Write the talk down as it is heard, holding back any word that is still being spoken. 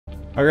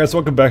Alright guys,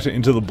 welcome back to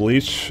Into the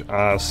Bleach.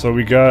 So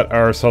we got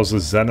ourselves a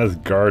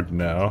Zenith Guard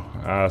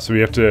now. So we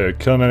have to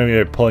kill an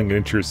enemy by pulling it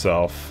into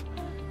yourself,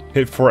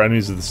 hit 4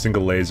 enemies with a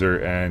single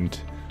laser, and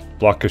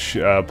block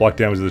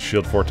damage with a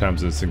shield 4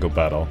 times in a single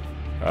battle.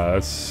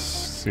 That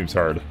seems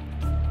hard.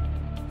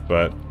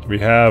 But we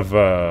have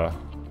the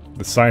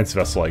science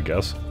vessel, I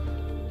guess.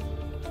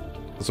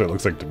 That's what it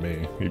looks like to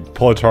me. You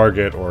pull a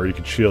target, or you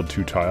can shield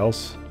 2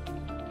 tiles.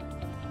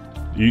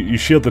 You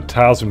shield the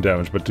tiles from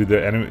damage, but do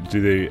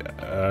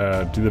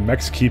the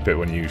mechs keep it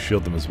when you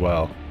shield them as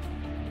well?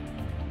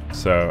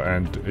 So,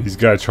 and he's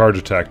got a charge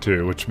attack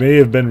too, which may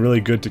have been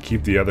really good to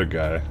keep the other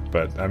guy,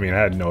 but I mean, I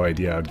had no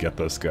idea I'd get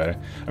this guy.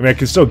 I mean, I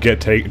can still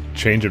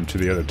change him to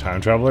the other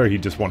time traveler. He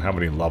just won't have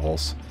any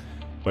levels.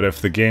 But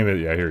if the game is,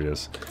 yeah, here he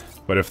is.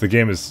 But if the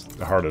game is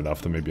hard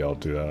enough, then maybe I'll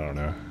do that. I don't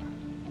know.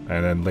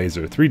 And then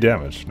laser, 3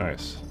 damage,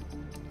 nice.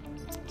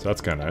 So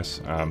that's kind of nice.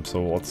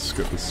 So let's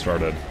get this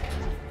started.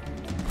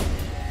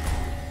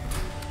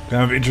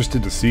 I'm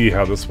interested to see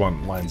how this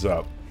one lines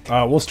up.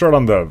 We'll start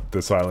on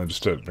this island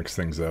just to mix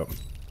things up.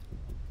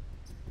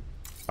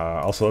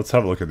 Also, let's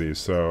have a look at these.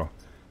 So,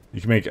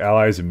 you can make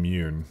allies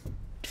immune.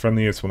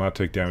 Friendly units will not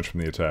take damage from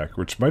the attack,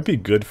 which might be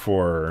good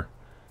for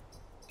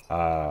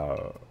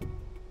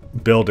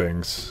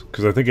buildings,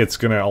 because I think it's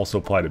going to also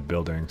apply to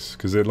buildings,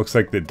 because it looks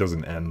like it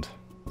doesn't end.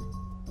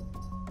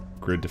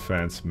 Grid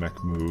defense,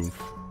 mech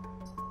move.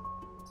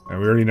 And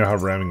we already know how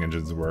ramming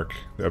engines work.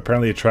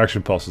 Apparently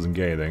attraction pulse doesn't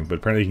get anything, but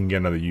apparently you can get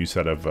another use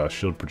out of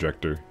shield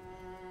projector.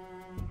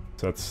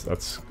 So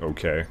that's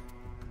okay.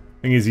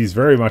 Thing is, he's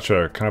very much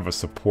a kind of a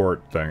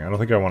support thing. I don't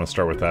think I want to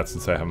start with that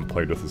since I haven't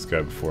played with this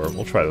guy before.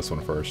 We'll try this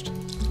one first.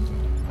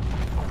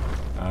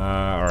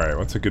 Alright,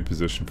 what's a good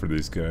position for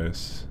these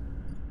guys?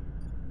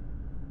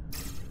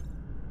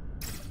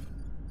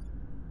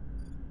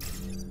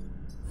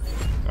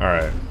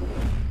 Alright.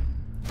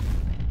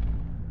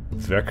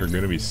 Vec are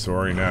gonna be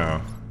sorry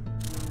now.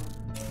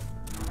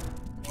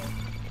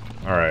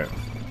 Alright.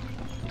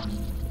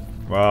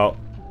 Well,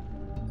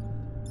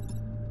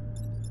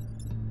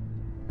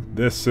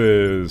 this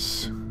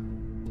is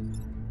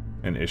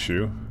an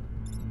issue.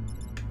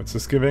 What's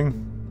this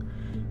giving?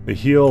 They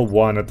heal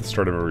 1 at the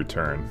start of a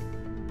return.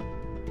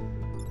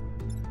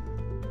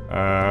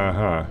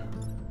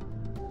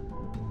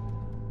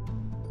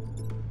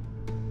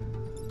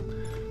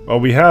 Well,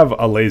 we have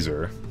a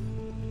laser.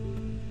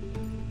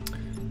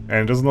 And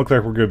it doesn't look like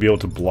we're going to be able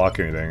to block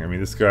anything. I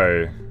mean, this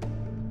guy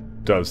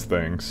does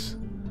things.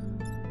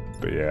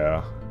 But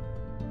yeah.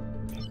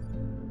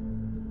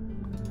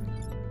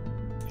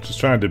 Just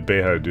trying to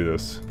debate how to do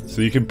this.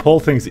 So you can pull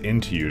things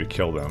into you to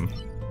kill them.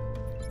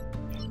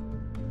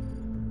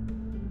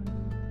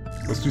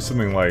 Let's do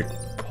something like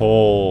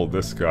pull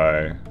this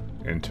guy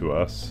into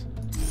us.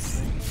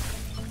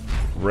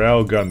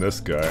 Railgun this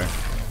guy.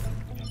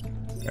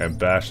 And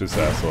bash this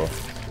asshole.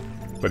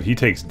 But he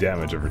takes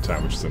damage every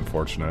time, which is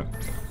unfortunate.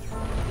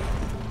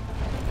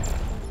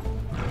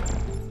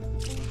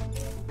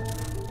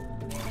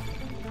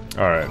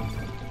 Alright.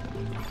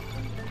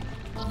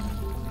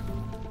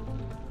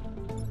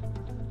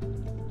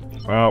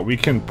 Well, we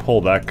can pull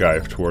that guy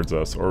towards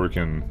us, or we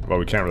can... Well,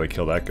 we can't really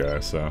kill that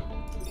guy, so...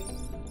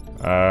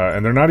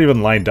 and they're not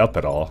even lined up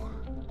at all.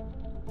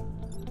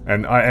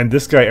 And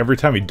this guy, every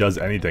time he does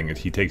anything,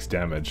 he takes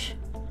damage.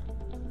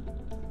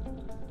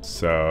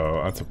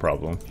 So, that's a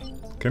problem.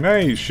 Can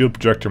I shield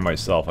projector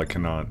myself? I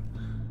cannot.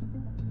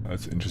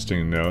 That's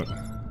interesting to note.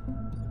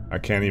 I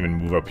can't even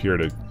move up here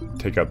to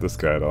take out this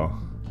guy at all.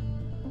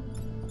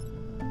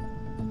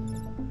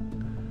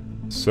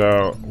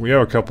 So, we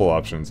have a couple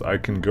options. I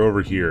can go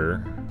over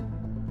here.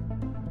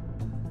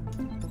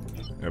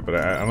 Yeah, but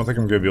I don't think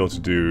I'm going to be able to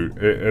do...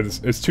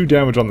 It's 2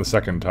 damage on the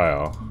second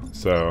tile.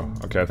 So,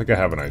 okay, I think I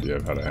have an idea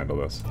of how to handle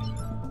this.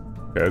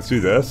 Okay, let's do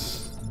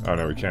this. Oh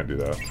no, we can't do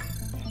that.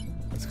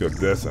 Let's go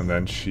this and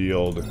then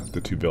shield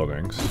the 2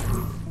 buildings.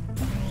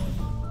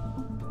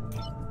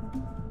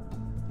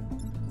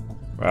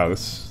 Wow,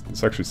 this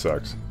actually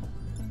sucks.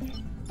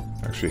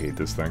 I actually hate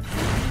this thing.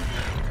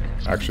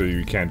 Actually,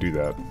 you can't do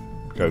that.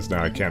 Because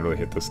now I can't really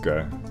hit this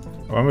guy.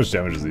 Oh, how much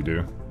damage does he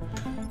do?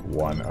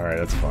 1. Alright,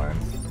 that's fine.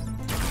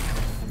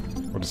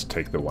 We'll just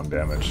take the 1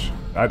 damage.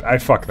 I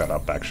fucked that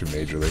up actually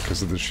majorly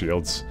because of the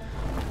shields.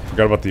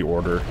 Forgot about the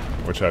order,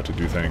 which I have to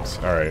do things.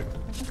 Alright.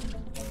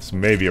 This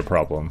may be a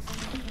problem.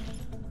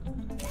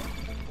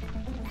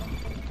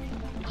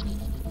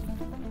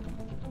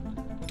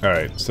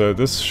 Alright, so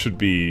this should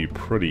be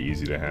pretty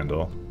easy to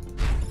handle.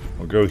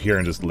 We'll go here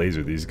and just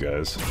laser these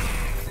guys.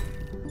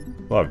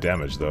 A lot of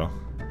damage though.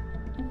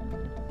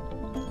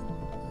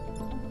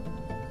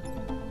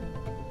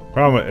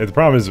 The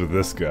problem is with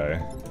this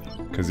guy,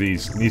 because he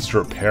needs to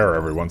repair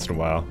every once in a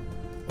while.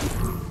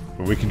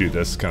 But we can do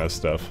this kind of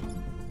stuff.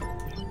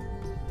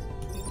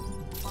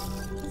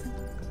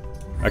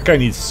 That guy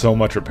needs so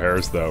much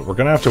repairs though. We're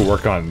gonna have to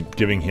work on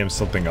giving him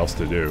something else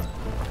to do.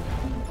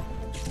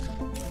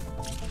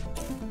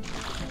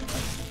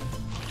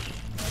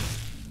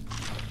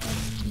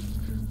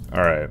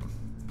 Alright.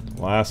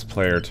 Last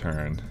player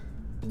turn.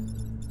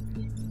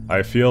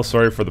 I feel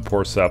sorry for the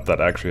poor sap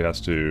that actually has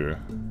to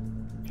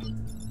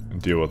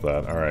deal with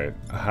that. Alright,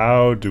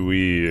 how do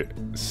we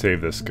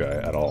save this guy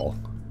at all?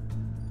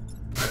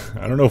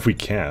 I don't know if we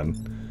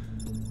can.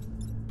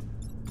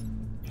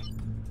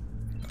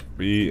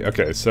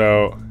 Okay,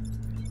 so...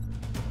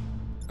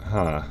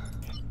 Huh.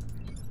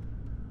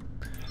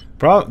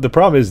 The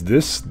problem is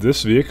this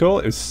vehicle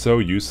is so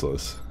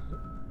useless.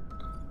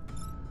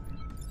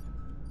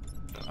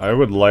 I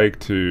would like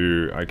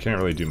to... I can't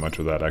really do much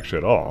with that actually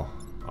at all,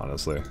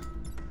 honestly.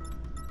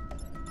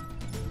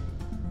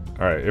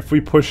 Alright, if we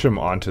push him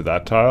onto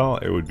that tile,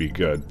 it would be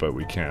good, but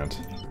we can't.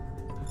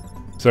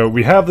 So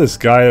we have this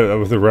guy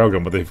with a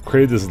railgun, but they've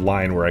created this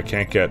line where I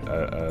can't get...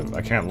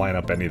 I can't line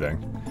up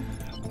anything.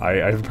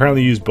 I've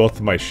apparently used both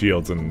of my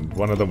shields, and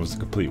one of them was a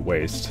complete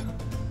waste.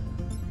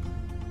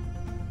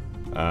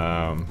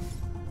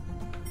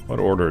 What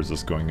order is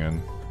this going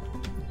in?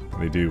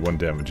 They do 1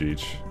 damage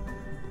each.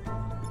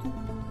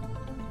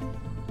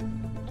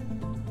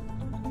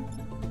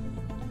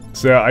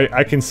 So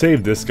I can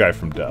save this guy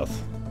from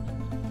death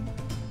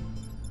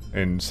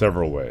in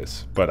several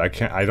ways, but I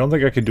don't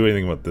think I can do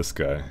anything with this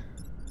guy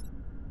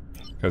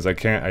because I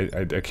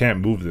can't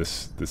move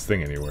this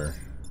thing anywhere.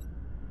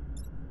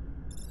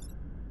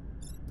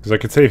 Because I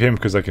could save him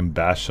because I can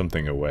bash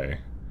something away.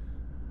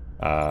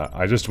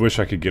 I just wish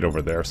I could get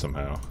over there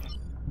somehow.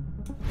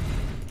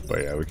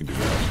 But yeah, we can do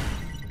that.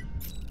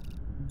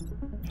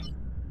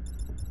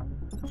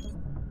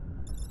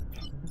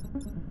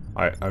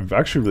 I'm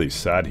actually really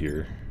sad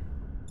here.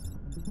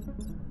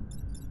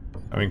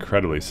 I'm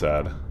incredibly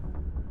sad.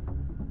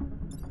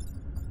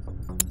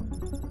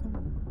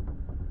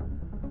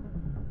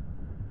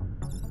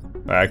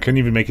 I couldn't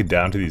even make it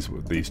down to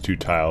these 2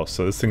 tiles,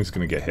 so this thing's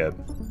gonna get hit.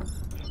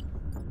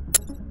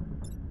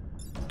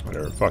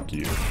 Whatever, fuck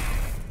you.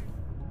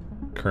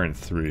 Current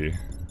 3.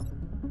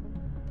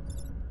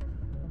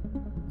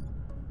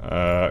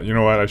 You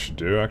know what I should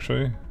do,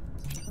 actually?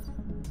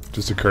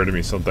 Just occurred to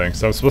me something.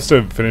 So I'm supposed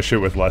to finish it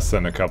with less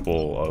than a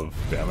couple of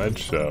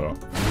damage, so...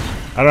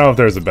 I don't know if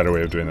there's a better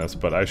way of doing this,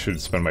 but I should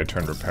spend my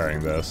turn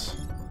repairing this.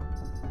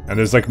 And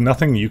there's like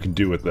nothing you can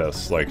do with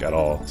this, like, at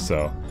all,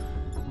 so...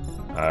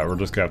 we're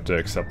just gonna have to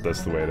accept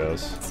this the way it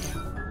is.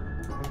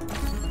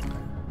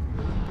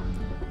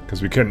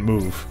 Because we couldn't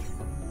move.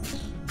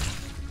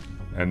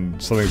 And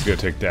something's gonna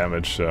take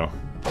damage, so...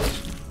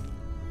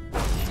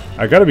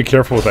 I gotta be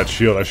careful with that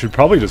shield. I should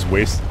probably just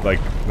waste, like,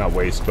 not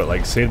waste, but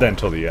like save that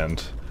until the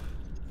end.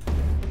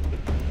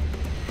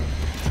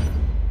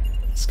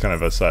 It's kind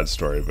of a sad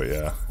story, but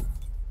yeah.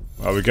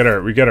 Well, we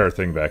get our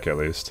thing back at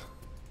least.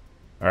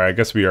 Alright, I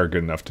guess we are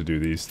good enough to do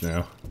these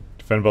now.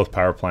 Defend both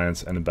power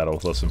plants and in battle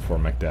with less than 4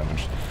 mech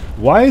damage.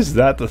 Why is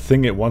that the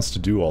thing it wants to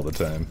do all the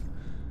time?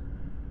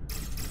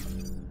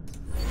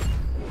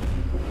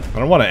 I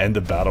don't want to end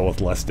the battle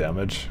with less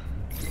damage.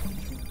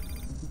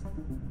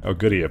 Oh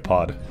goody, a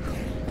pod.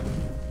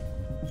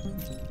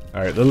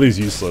 Alright, Lily's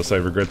useless. I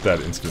regret that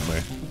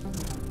instantly.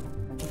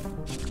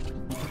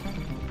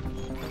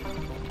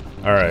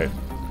 Alright.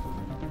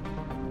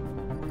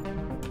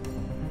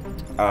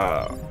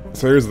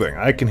 So here's the thing.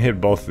 I can hit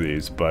both of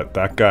these, but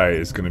that guy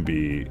is going to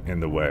be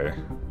in the way.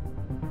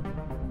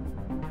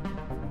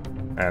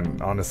 And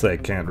honestly, I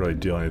can't really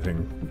do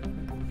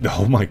anything.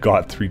 Oh my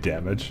god, 3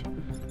 damage.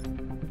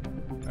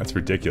 That's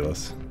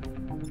ridiculous.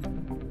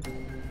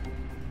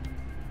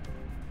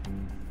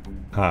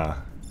 Huh.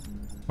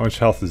 How much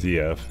health does he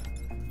have?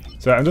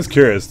 So I'm just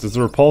curious, does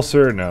the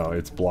repulsor... No,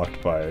 it's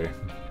blocked by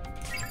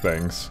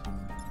things.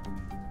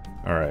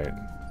 Alright.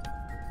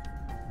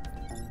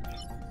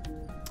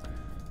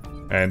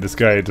 And this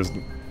guy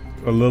doesn't...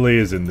 Lily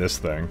is in this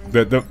thing.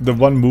 The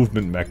one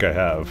movement mech I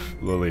have,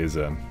 Lily is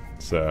in.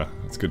 So,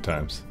 it's good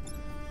times.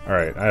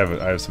 Alright, I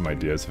have some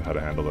ideas of how to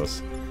handle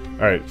this.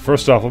 Alright,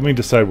 first off, let me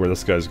decide where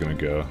this guy's gonna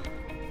go.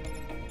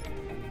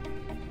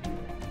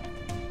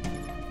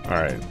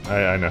 Alright,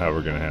 I know how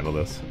we're gonna handle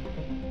this.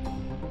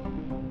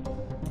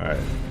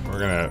 Alright, we're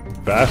gonna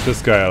bash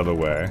this guy out of the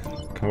way.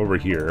 Come over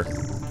here.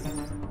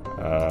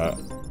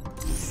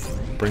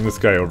 Bring this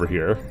guy over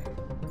here.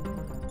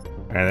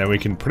 And then we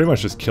can pretty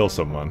much just kill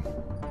someone.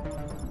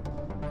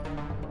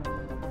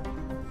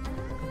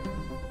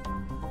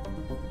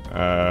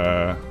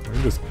 We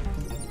can just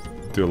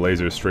do a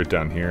laser straight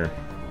down here.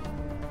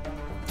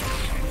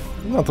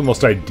 Not the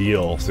most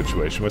ideal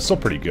situation, but still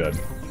pretty good.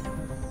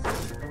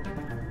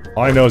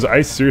 All I know is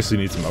I seriously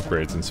need some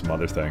upgrades and some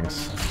other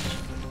things.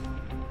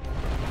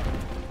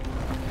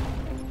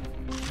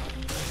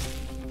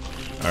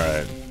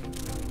 Alright.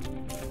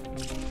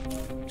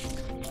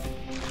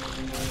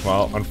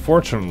 Well,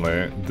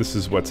 unfortunately, this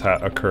is what's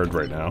occurred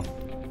right now.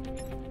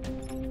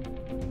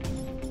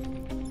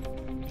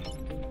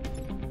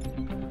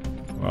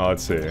 Well,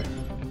 let's see.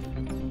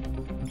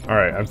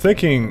 Alright, I'm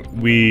thinking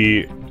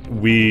we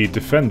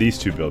defend these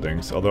 2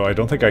 buildings, although I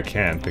don't think I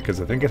can, because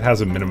I think it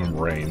has a minimum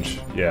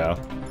range. Yeah.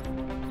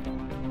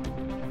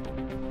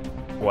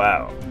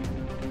 Wow.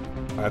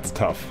 That's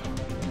tough.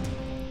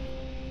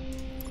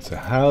 So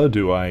how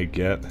do I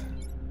get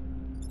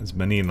as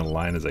many in a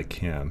line as I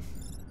can?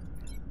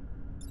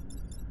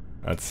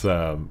 That's,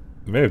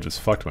 may have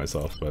just fucked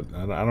myself, but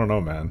I don't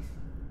know, man.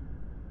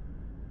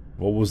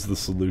 What was the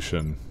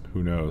solution?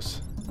 Who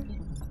knows?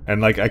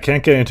 And, like, I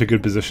can't get into a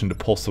good position to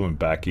pull someone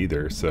back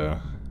either, so...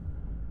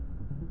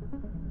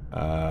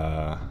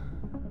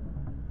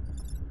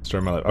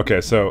 Start my life.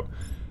 Okay, so...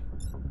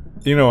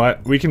 You know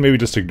what? We can maybe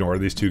just ignore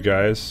these two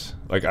guys.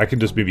 Like, I can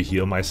just maybe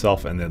heal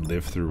myself and then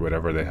live through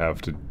whatever they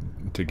have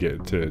to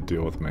get to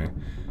deal with me.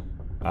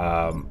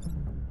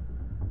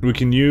 We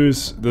can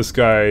use this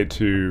guy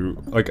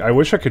to... Like, I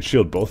wish I could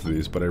shield both of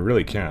these, but I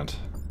really can't.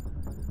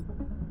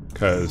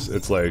 Because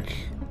it's like...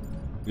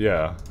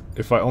 Yeah.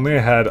 If I only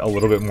had a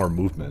little bit more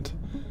movement.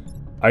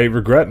 I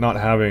regret not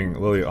having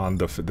Lily on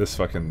this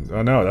fucking...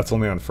 Oh no, that's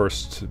only on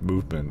first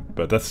movement.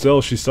 But that's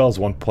still... She still has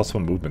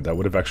 1+1 movement. That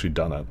would have actually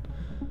done it.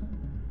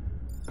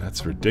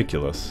 That's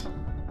ridiculous.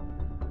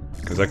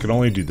 Because I can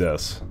only do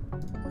this.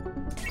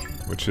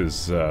 Which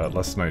is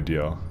less than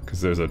ideal.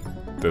 Because there's a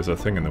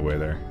thing in the way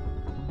there.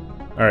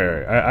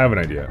 Alright, I have an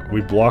idea.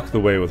 We block the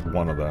way with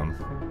one of them.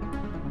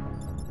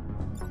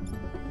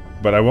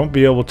 But I won't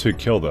be able to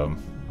kill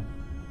them.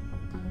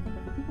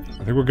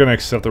 I think we're going to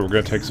accept that we're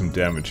going to take some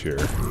damage here.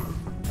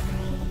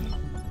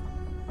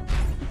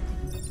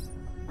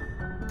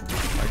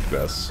 Like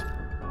this.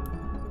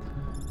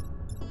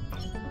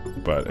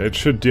 But it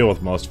should deal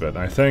with most of it. And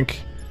I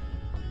think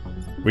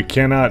we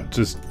cannot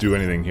just do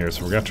anything here,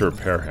 so we're going to have to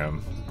repair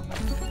him.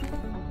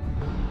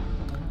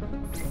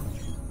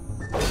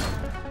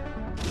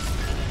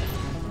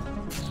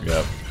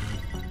 Yep.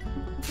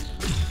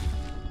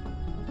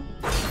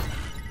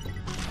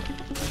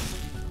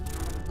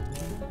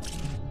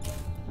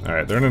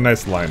 Alright, they're in a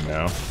nice line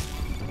now.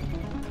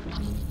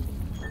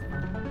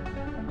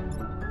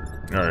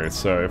 Alright,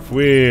 so if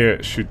we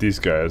shoot these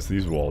guys,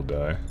 these will all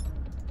die.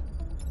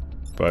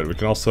 But we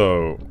can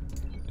also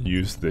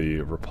use the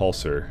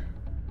repulsor.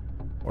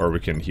 Or we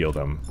can heal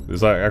them.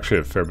 There's actually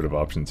a fair bit of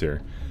options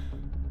here.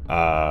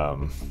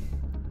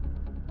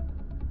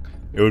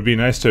 It would be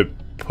nice to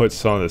put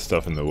some of this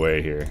stuff in the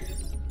way here.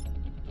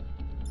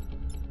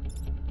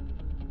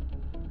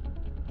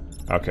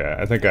 Okay,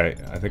 I think I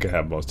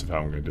have most of how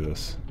I'm gonna do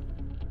this.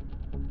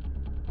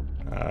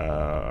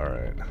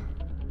 Alright.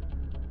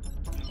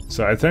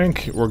 So I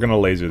think we're gonna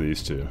laser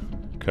these two.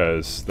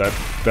 Because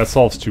that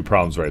solves two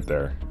problems right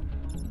there.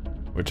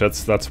 Which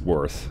that's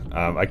worth.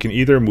 I can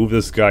either move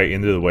this guy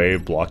into the way,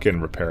 block it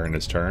and repair in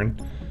his turn,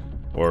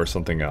 or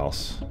something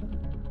else.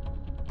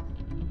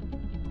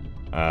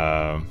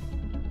 Because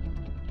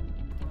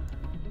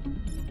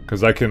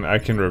I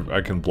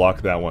can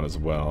block that one as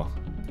well.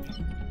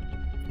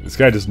 This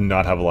guy does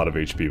not have a lot of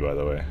HP, by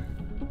the way.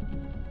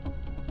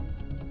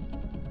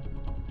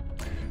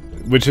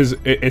 Which is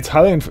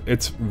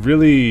it's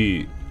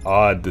really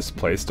odd, this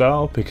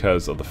playstyle,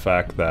 because of the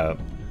fact that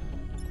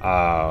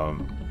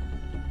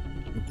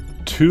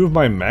two of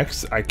my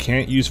mechs I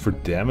can't use for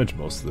damage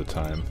most of the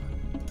time.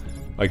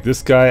 Like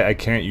this guy, I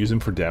can't use him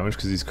for damage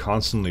because he's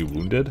constantly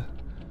wounded.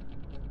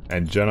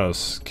 And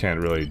Genos can't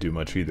really do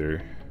much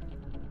either.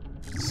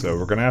 So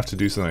we're gonna have to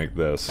do something like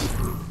this.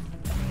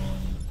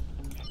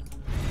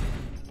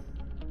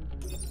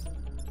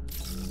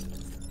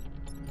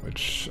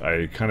 Which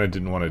I kind of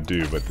didn't want to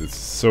do, but it's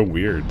so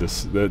weird.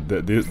 These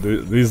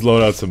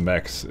loadouts of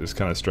mechs is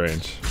kind of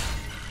strange.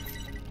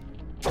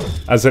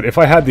 As I said, if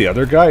I had the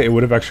other guy, it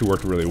would have actually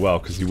worked really well,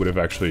 because he would have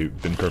actually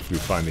been perfectly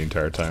fine the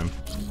entire time.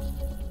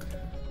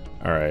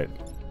 Alright.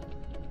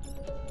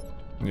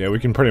 Yeah, we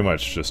can pretty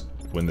much just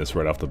win this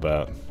right off the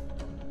bat.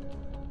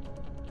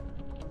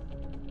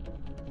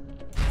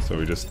 So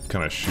we just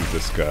kind of shoot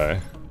this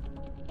guy.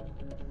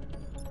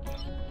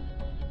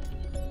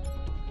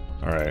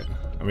 Alright.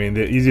 I mean,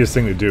 the easiest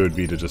thing to do would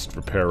be to just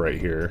repair right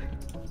here.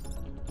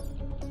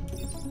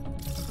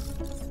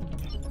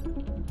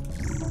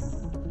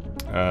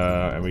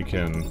 And we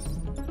can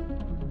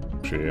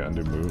actually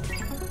undo move.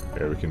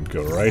 Here, we can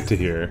go right to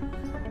here.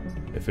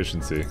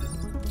 Efficiency.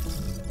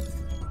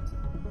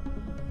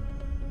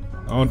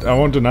 I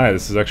won't deny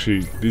this is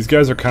actually, these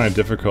guys are kind of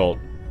difficult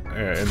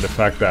in the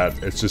fact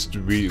that it's just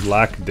we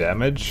lack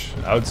damage,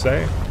 I would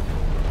say.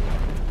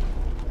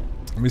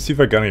 Let me see if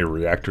I got any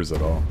reactors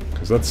at all,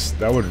 because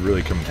that would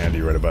really come in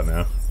handy right about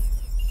now.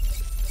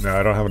 No,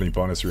 I don't have any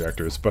bonus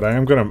reactors, but I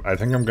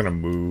think I'm gonna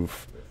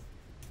move.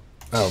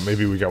 Oh,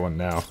 maybe we got one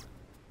now.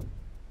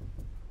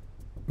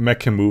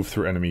 Mech can move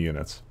through enemy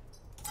units.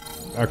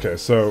 Okay,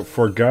 so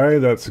for a guy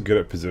that's good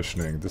at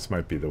positioning, this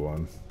might be the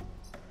one.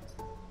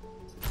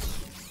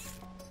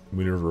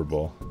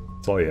 Maneuverable.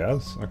 That's all he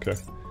has? Okay.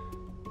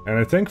 And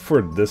I think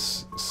for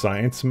this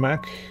science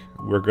mech,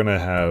 we're gonna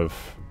have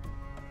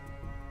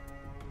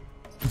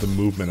the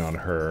movement on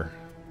her.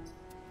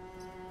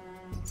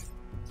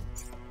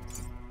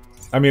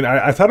 I mean,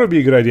 I thought it would be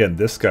a good idea in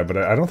this guy, but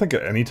I don't think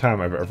at any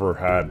time I've ever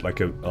had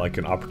like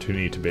an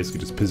opportunity to basically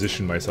just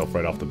position myself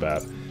right off the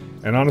bat.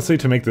 And honestly,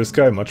 to make this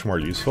guy much more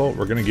useful,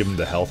 we're gonna give him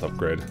the health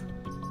upgrade.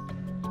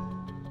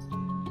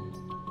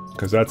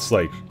 Because that's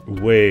like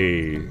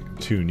way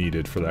too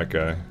needed for that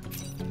guy.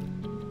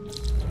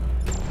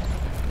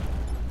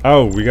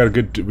 Oh, we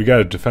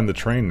gotta defend the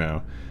train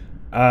now.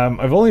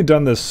 I've only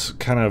done this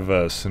kind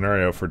of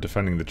scenario for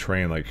defending the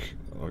train like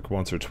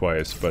once or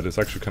twice, but it's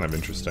actually kind of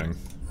interesting.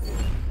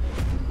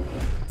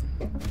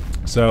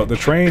 So the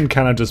train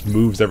kind of just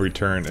moves every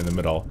turn in the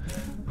middle.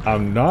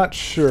 I'm not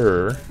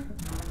sure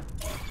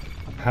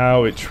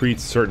how it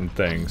treats certain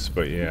things,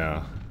 but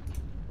yeah.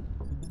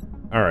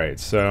 Alright,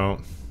 so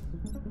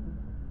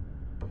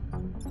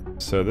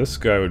this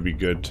guy would be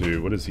good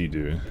to... What does he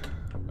do?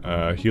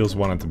 Heals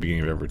 1 at the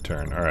beginning of every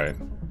turn. Alright.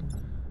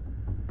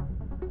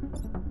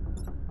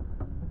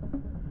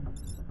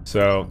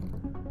 So,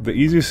 the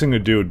easiest thing to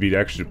do would be to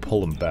actually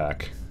pull him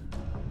back.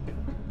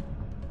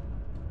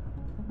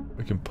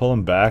 We can pull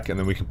him back, and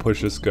then we can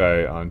push this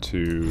guy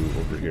onto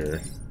over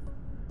here.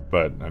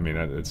 But, I mean,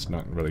 it's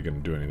not really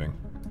going to do anything.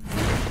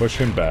 Push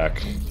him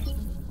back.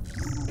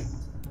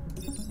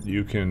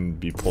 You can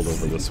be pulled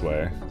over this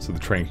way, so the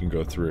train can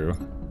go through.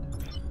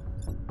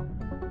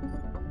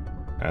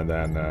 And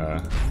then,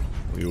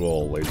 we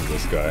will laser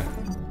this guy.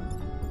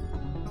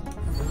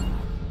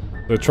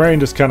 The train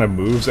just kind of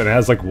moves, and it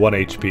has like 1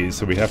 HP,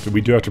 so we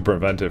do have to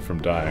prevent it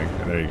from dying.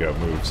 And there you go, it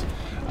moves.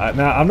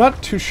 Now, I'm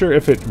not too sure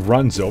if it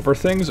runs over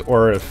things,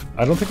 or if...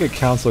 I don't think it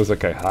counts as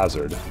like a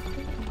hazard.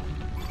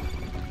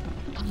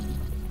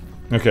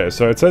 Okay,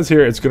 so it says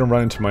here it's going to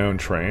run into my own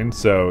train,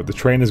 so the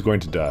train is going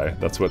to die.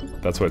 That's what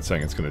it's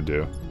saying it's going to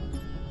do.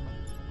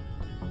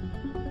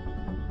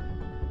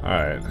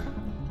 Alright.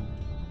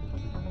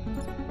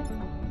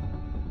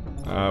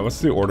 What's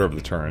the order of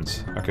the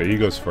turns? Okay, he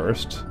goes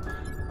first.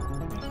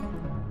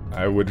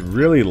 I would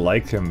really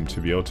like him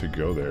to be able to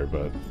go there,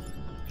 but...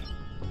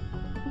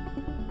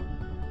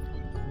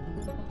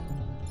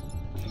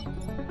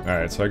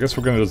 Alright, so I guess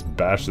we're gonna just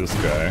bash this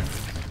guy.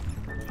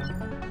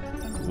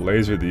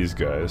 Laser these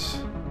guys.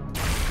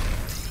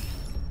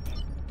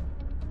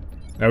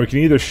 Now we can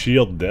either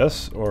shield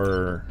this,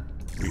 or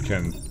we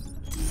can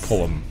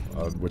pull him,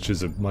 which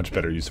is a much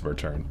better use of our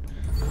turn.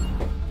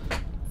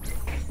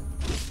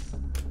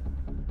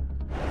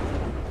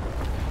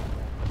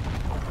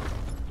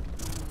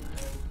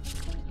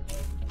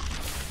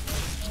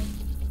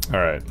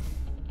 Alright.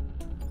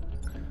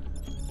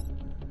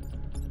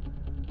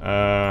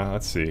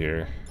 Let's see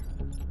here.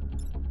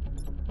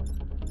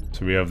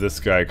 So we have this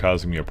guy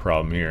causing me a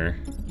problem here.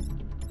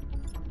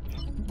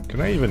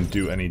 Can I even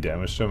do any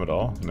damage to him at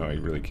all? No, I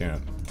really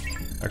can't.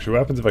 Actually, what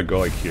happens if I go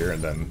like here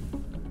and then...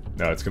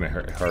 No, it's gonna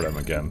hurt him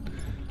again.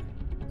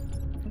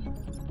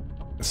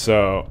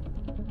 So...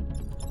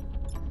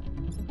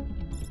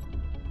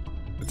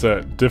 It's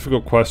a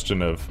difficult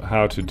question of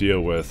how to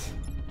deal with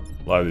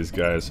a lot of these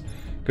guys.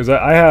 Because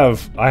I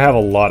have a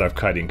lot of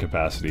kiting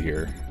capacity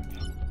here.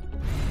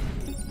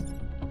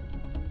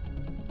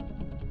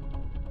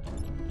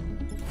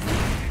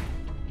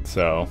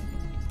 So,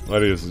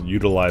 let us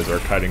utilize our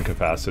kiting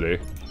capacity.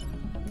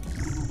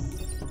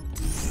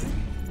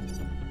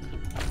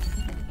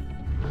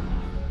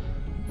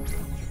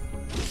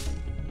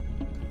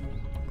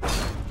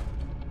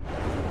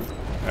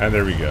 And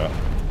there we go.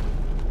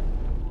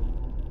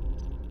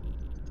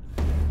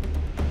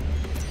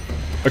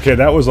 Okay,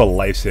 that was a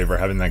lifesaver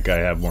having that guy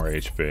have more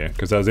HP,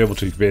 because I was able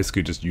to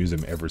basically just use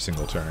him every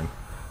single turn.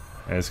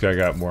 And this guy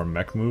got more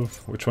mech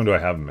move. Which one do I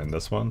have him in?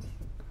 This one?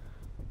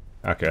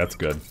 Okay, that's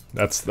good.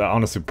 That's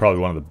honestly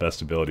probably one of the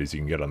best abilities you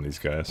can get on these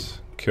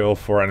guys. Kill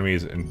 4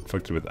 enemies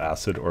inflicted with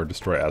acid or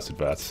destroy acid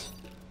vats.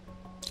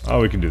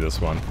 Oh, we can do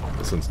this one.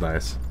 This one's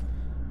nice.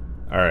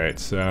 Alright,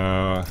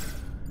 so...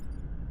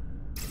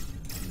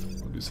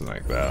 we'll do something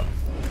like that.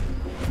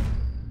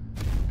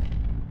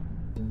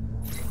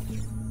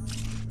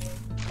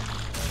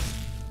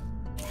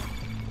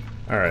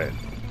 Alright.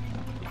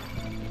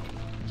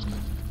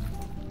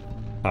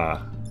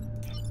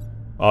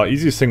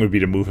 Easiest thing would be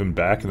to move him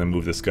back and then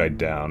move this guy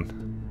down.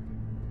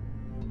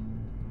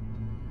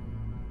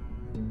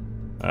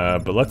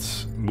 But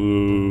let's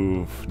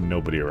move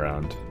nobody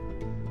around.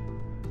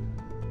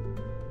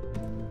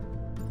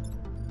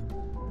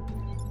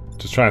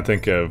 Just trying to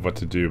think of what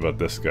to do about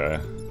this guy.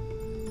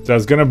 So I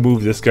was gonna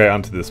move this guy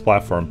onto this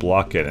platform,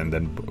 block it, and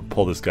then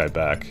pull this guy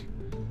back.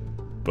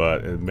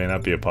 But it may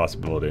not be a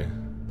possibility.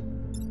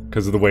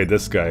 Because of the way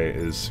this guy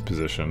is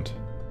positioned.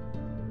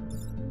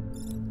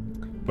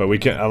 But we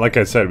can, like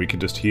I said, we can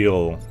just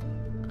heal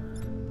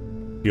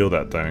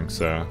that thing,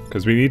 so...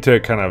 Because we need to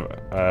kind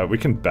of, we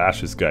can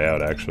bash this guy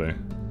out, actually.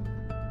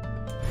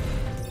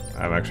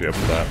 I'm actually up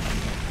for that.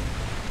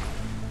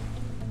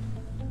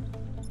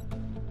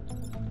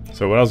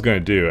 So what I was going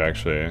to do,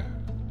 actually... I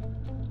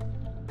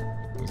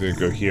was going to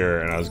go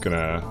here, and I was going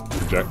to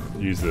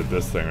use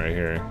this thing right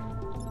here.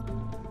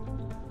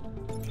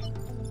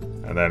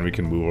 And then we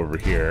can move over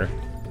here.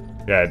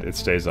 Yeah, it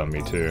stays on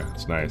me too.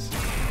 It's nice.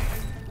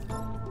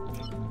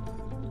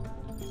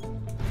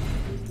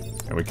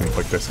 And we can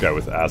flick this guy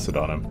with acid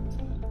on him.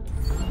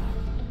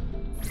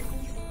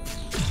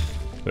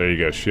 There you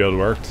go, shield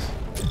worked.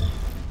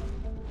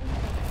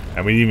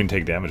 And we didn't even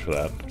take damage for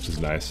that, which is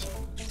nice.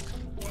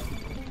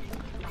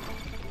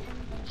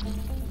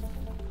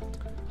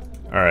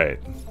 Alright,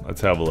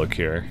 let's have a look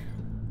here.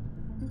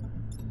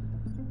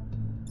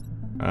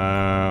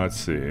 Let's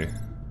see.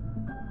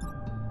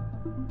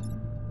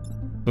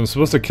 So I'm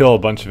supposed to kill a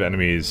bunch of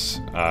enemies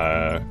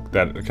that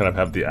kind of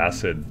have the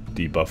acid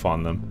debuff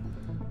on them.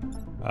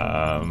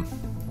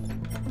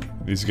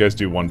 These guys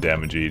do 1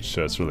 damage each,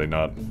 so it's really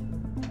not a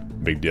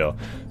big deal.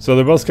 So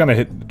they're both kind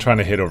of trying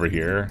to hit over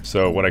here.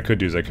 So what I could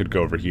do is I could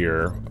go over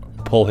here,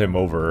 pull him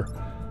over,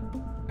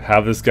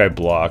 have this guy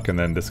block, and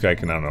then this guy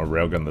can, I don't know,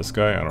 railgun this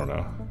guy? I don't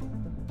know.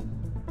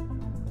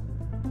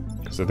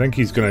 Because I think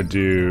he's going to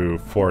do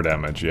 4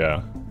 damage,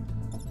 yeah.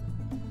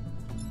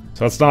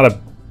 So that's not a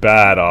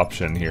bad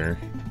option here.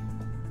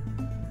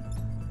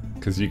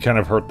 Because you kind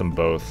of hurt them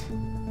both.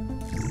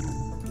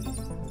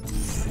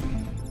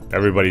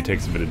 Everybody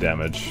takes a bit of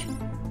damage.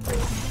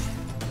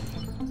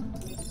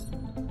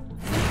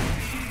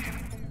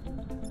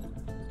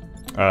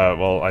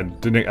 Well, I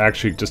didn't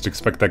actually just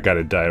expect that guy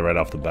to die right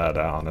off the bat,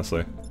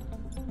 honestly.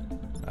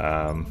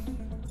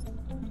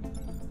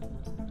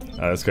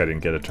 This guy didn't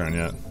get a turn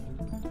yet.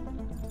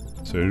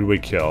 So who do we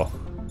kill?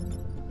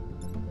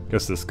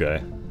 Guess this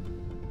guy.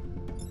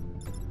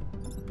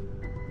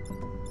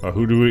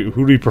 Who do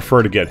we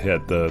prefer to get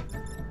hit?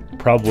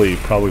 Probably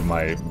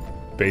my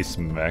base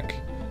mech.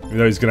 Even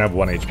though he's gonna have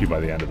 1 HP by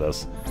the end of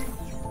this.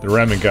 The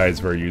ramming guy is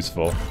very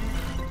useful.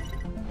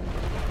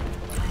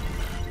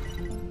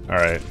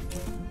 Alright.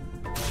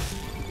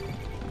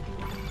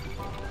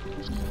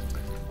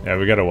 Yeah,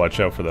 we gotta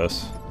watch out for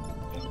this.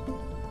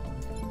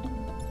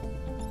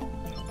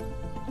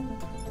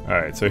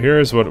 Alright, so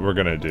here's what we're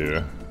gonna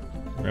do.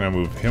 We're gonna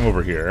move him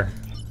over here.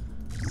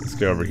 Let's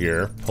go over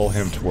here, pull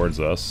him towards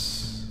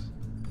us.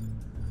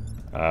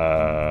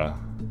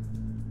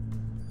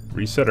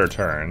 Reset our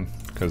turn,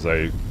 because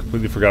I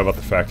completely forgot about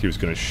the fact he was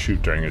gonna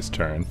shoot during his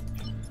turn.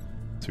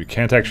 So we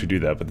can't actually do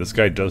that, but this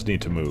guy does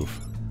need to move.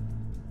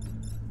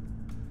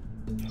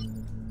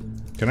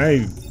 Can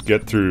I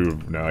get through?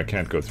 No, I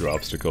can't go through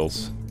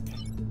obstacles.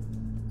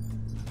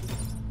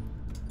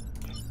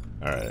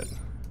 Alright.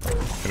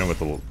 Hit him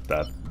with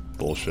that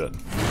bullshit.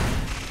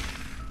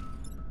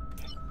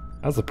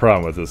 That's the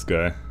problem with this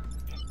guy.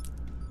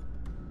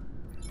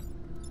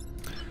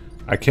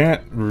 I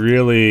can't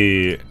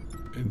really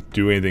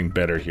do anything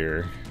better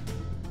here.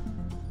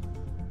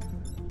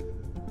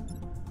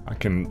 I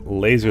can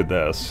laser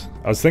this.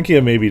 I was thinking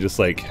of maybe just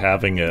like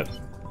having it...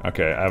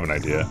 Okay, I have an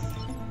idea.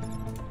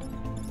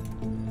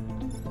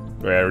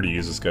 Wait, I already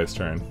used this guy's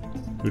turn.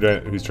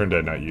 Whose turn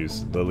did I not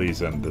use?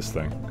 Lily's and this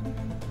thing.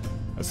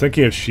 I was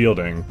thinking of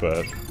shielding,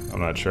 but I'm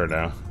not sure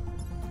now.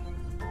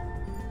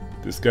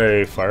 Did this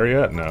guy fire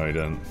yet? No, he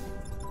didn't.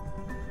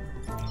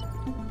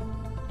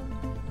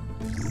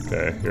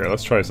 Okay, here,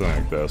 let's try something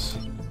like this.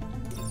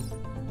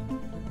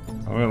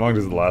 How long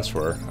does it last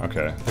for?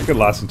 Okay, I think it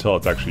lasts until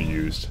it's actually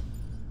used.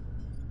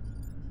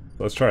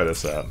 Let's try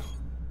this out.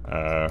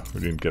 We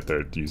didn't get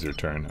their user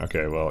turn.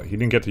 Okay, well, he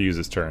didn't get to use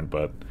his turn,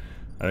 but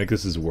I think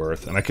this is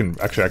worth, and I can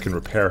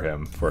repair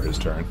him for his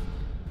turn.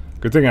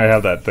 Good thing I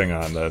have that thing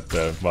on,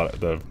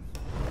 the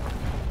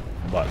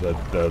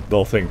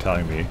little thing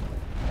telling me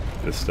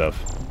this stuff.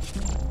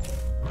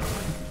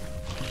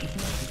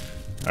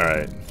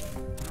 Alright.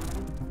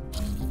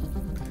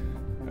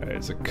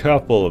 There's a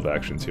couple of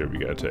actions here we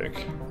gotta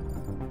take.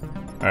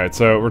 Alright,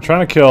 so we're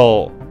trying to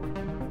kill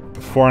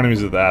 4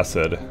 enemies with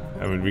acid.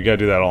 I mean, we gotta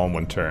do that all in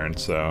 1 turn,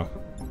 so...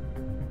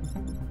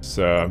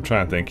 So, I'm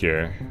trying to think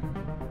here.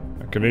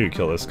 I can maybe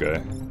kill this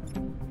guy.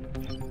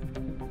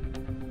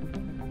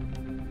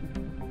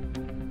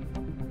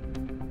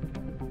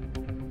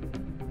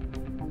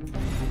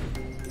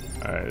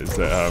 Alright, is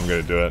that how I'm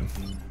gonna do it?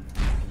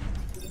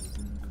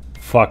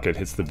 Fuck, it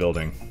hits the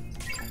building.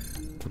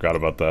 Forgot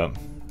about that.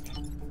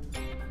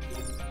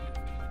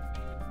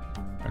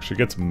 Actually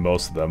gets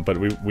most of them, but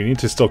we need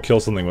to still kill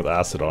something with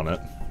acid on it.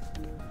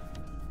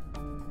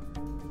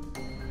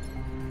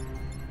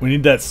 We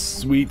need that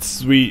sweet,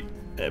 sweet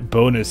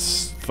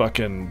bonus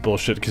fucking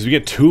bullshit, because we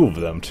get 2 of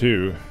them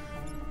too.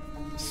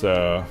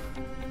 So...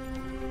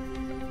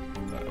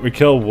 we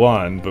kill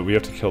 1, but we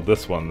have to kill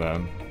this one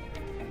then.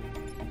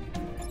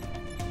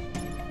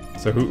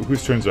 So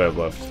whose turns do I have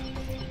left?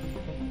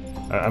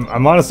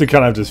 I'm honestly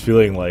kind of just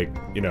feeling like,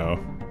 you know...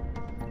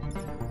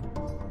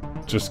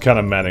 just kind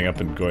of manning up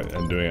and going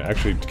and doing it.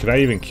 Actually, can I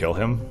even kill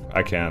him?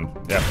 I can.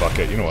 Yeah, fuck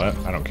it. You know what?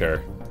 I don't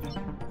care.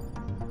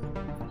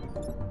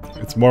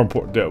 It's more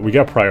important. We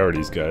got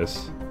priorities,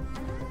 guys.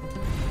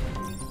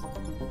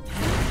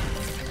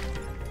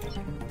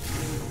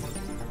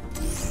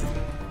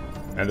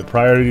 And the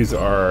priorities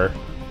are...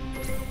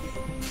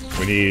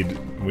 We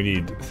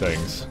need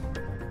things.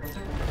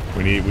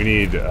 We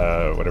need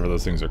whatever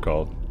those things are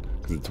called,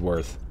 because it's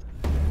worth.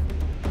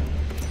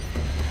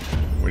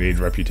 We need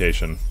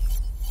reputation.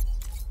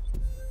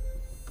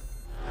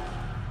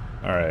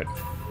 Alright.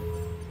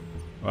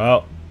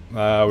 Well,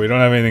 we don't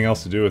have anything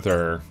else to do with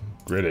our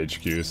grid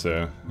HQ,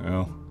 so,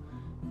 well...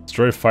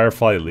 Destroy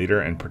Firefly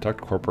Leader and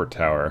protect Corporate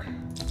Tower.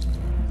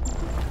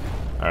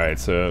 Alright,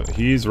 so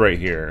he's right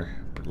here.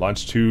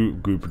 Launch 2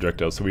 goo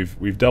projectiles, so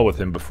we've dealt with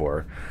him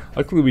before.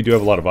 Luckily we do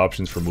have a lot of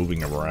options for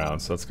moving him around,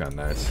 so that's kind of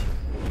nice.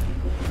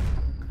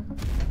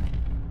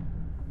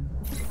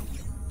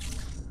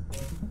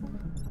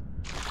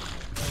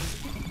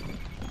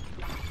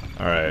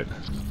 Alright.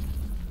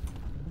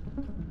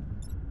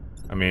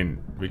 I mean,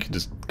 we could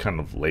just kind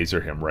of laser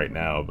him right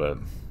now, but...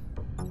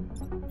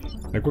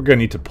 I think we're gonna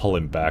need to pull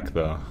him back,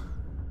 though.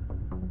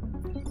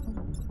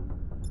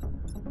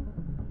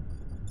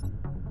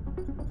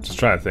 Just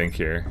trying to think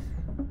here.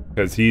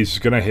 Because he's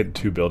gonna hit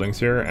 2 buildings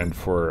here, and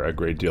for a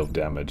great deal of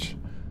damage.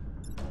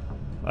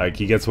 Like,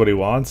 he gets what he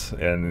wants,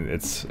 and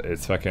it's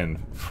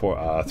fucking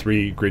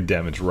 3 grid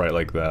damage right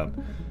like that.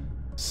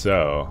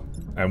 So,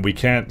 and we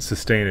can't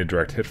sustain a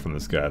direct hit from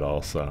this guy at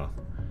all, so...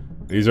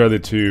 These are the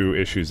 2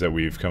 issues that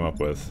we've come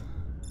up with.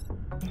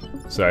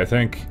 So I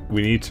think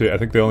we need to, I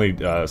think the only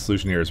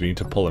solution here is we need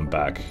to pull him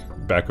back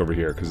over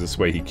here, because this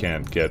way he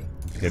can't get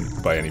hit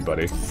by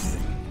anybody.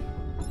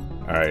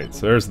 Alright,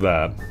 so there's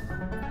that.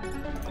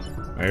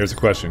 Now here's a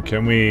question,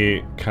 can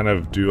we kind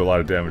of do a lot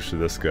of damage to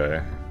this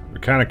guy? We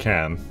kind of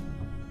can.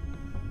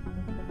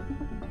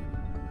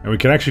 And we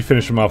can actually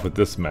finish him off with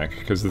this mech,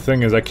 because the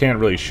thing is I can't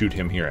really shoot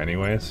him here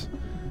anyways.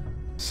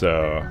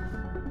 So...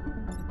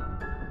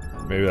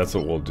 maybe that's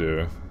what we'll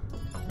do.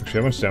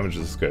 Actually, how much damage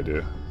does this guy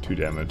do? 2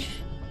 damage.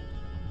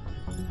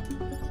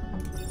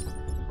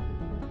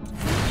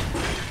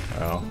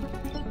 Well.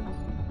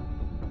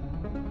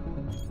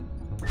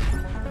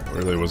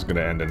 Really was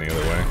gonna end any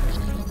other way.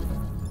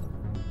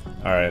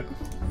 Alright.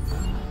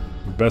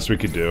 Best we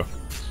could do.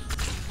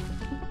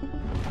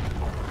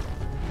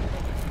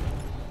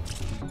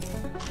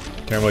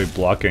 Can't really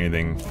block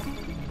anything.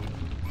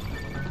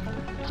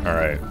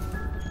 Alright.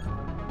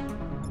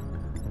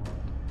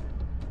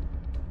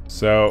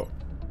 So,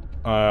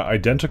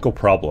 identical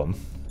problem.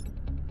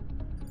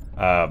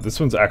 This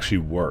one's actually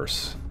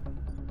worse.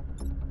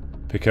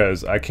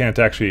 Because I can't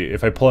actually...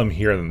 if I pull him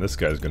here, then this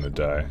guy's gonna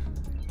die.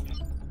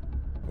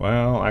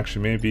 Well,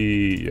 actually,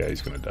 maybe... yeah,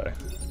 he's gonna die.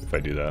 If I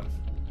do that.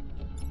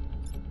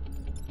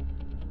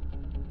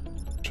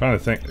 I'm trying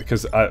to think...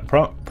 because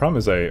problem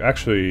is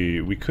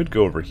we could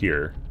go over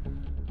here.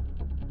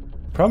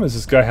 Problem is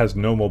this guy has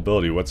no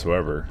mobility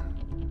whatsoever.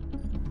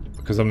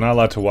 Because I'm not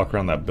allowed to walk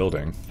around that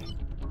building.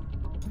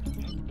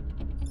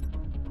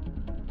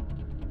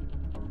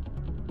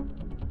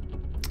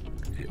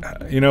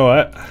 You know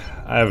what?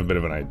 I have a bit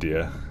of an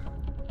idea.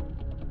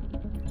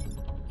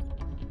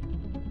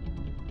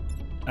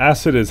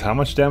 Acid is how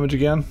much damage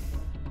again?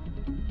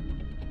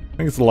 I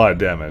think it's a lot of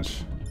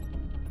damage.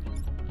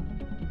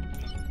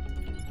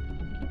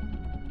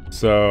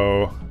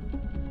 So...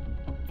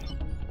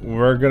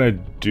 we're gonna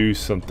do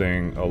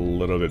something a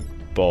little bit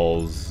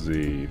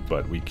ballsy,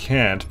 but we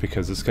can't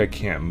because this guy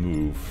can't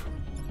move.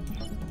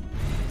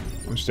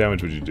 How much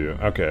damage would you do?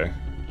 Okay.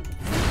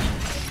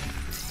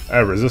 I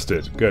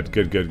resisted. Good,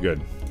 good, good,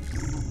 good.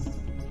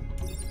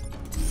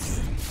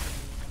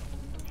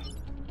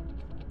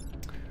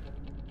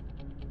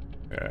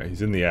 Yeah,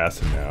 he's in the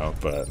acid now,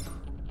 but...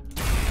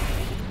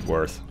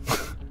 worth.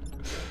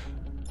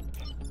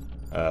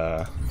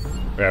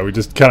 Yeah, we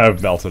just kind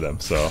of melted him,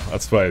 so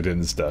that's what I did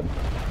instead.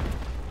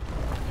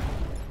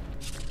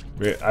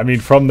 I mean,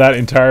 from that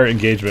entire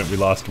engagement, we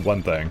lost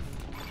one thing.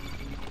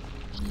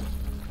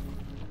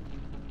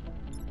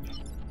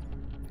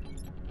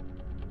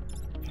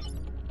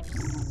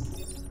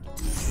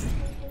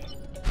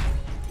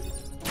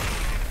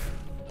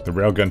 The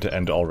railgun to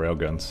end all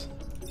railguns.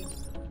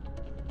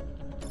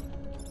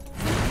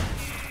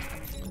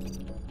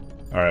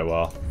 Alright,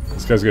 well,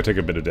 this guy's gonna take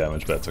a bit of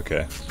damage, but that's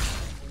okay.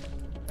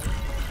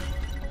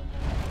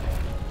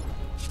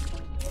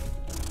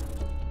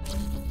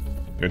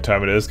 You know what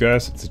time it is,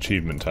 guys? It's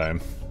achievement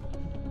time.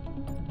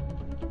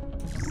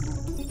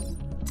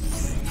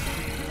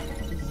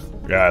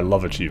 Yeah, I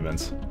love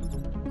achievements.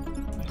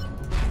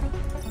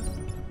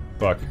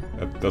 Fuck,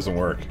 that doesn't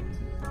work.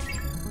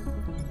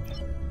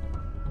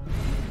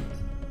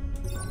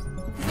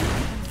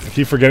 I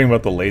keep forgetting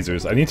about the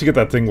lasers. I need to get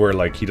that thing where,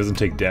 like, he doesn't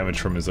take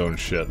damage from his own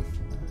shit.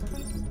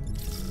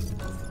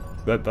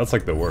 That's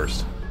like the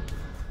worst.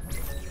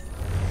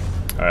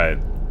 Alright,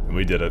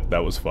 we did it.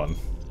 That was fun.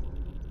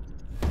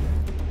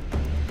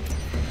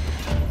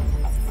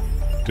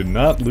 Did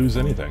not lose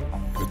anything.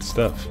 Good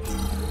stuff.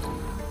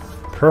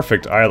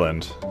 Perfect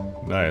island.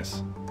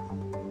 Nice.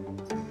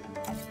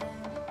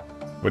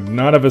 Would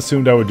not have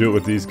assumed I would do it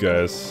with these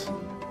guys.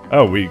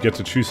 Oh, we get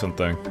to choose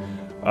something.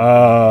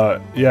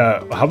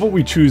 Yeah, how about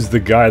we choose the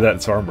guy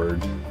that's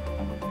armored?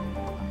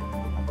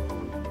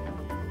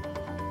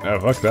 Oh,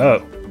 fuck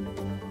that.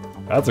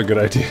 That's a good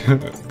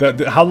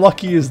idea. How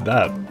lucky is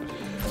that?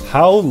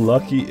 How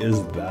lucky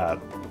is that?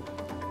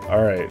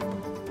 Alright.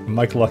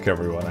 Mike Luck,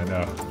 everyone, I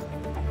know.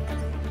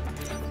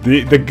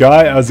 The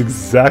guy I was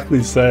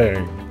exactly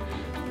saying,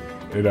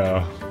 you know,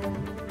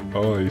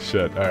 holy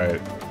shit. Alright,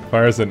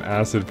 fires an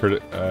acid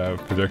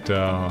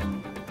projectile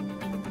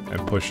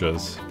and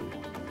pushes.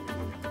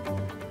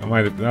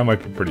 That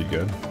might be pretty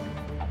good.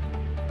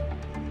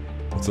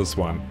 What's this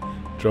one?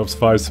 Drops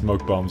 5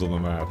 smoke bombs on the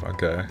map.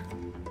 Okay.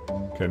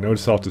 Okay, no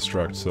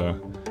self-destruct, so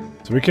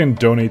we can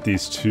donate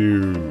these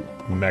 2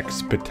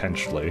 mechs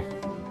potentially.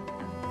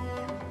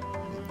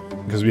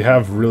 Because we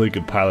have really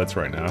good pilots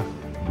right now,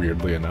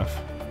 weirdly enough.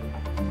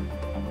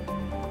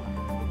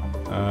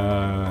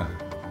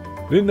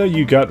 didn't know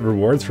you got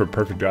rewards for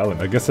Perfect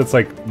Island. I guess it's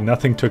like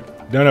nothing took...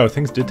 No,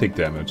 things did take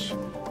damage.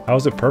 How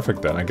is it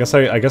perfect then? I guess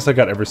I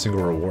got every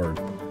single reward.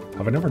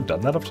 Have I never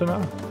done that up to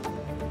now?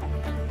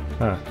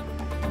 Huh.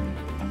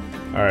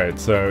 Alright,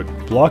 so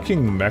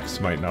blocking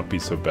mechs might not be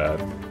so bad.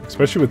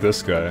 Especially with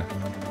this guy.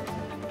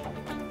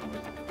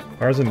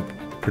 Ours in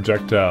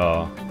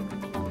projectile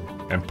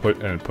and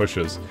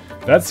pushes.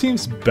 That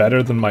seems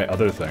better than my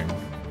other thing.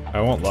 I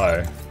won't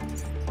lie.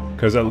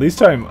 Because at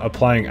least I'm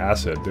applying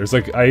acid. There's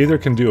like, I either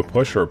can do a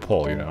push or a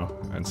pull, you know?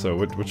 And so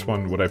which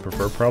one would I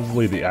prefer?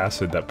 Probably the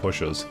acid that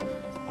pushes.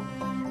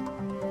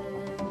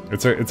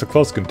 It's a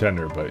close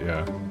contender, but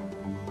yeah.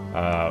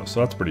 So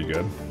that's pretty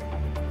good.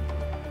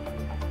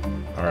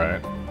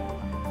 Alright.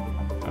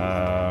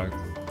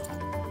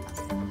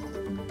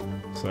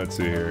 So let's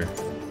see here.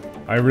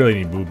 I really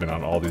need movement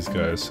on all these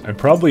guys. I'm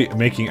probably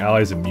making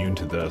allies immune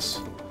to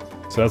this.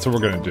 So that's what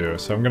we're gonna do.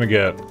 So I'm gonna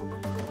get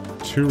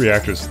 2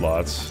 reactor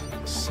slots,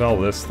 sell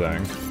this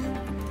thing,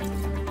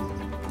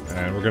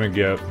 and we're gonna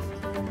get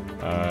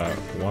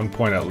 1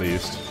 point at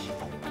least.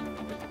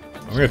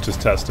 I'm gonna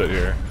just test it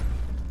here.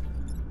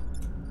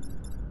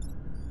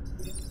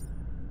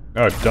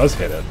 Oh, it does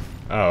hit it.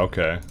 Oh,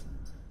 okay.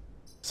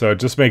 So it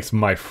just makes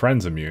my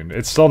friends immune.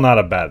 It's still not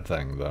a bad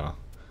thing, though.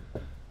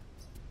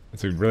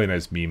 It's a really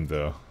nice meme,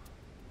 though.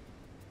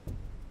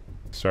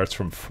 Starts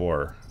from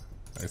 4.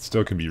 It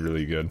still can be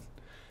really good.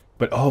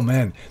 But, oh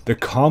man, the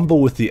combo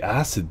with the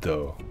acid,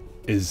 though,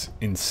 is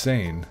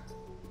insane.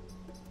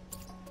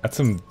 That's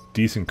some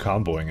decent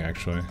comboing,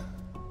 actually.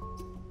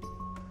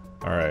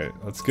 Alright,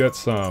 let's get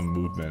some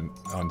movement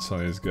on some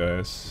of these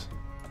guys.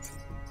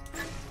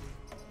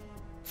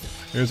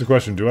 Here's the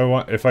question, do I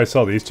want... If I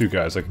sell these 2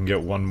 guys, I can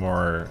get 1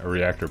 more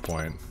reactor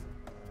point.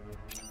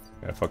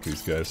 Yeah, fuck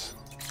these guys.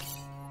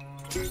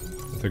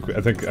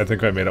 I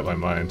think I made up my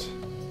mind.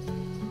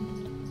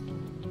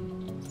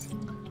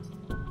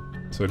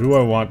 So who do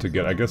I want to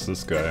get? I guess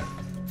this guy.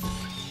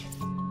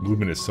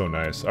 Movement is so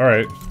nice.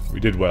 Alright, we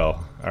did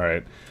well.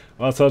 Alright.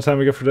 Well, that's all the time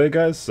we get for today,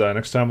 guys.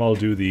 Next time I'll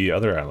do the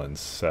other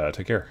islands.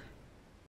 Take care.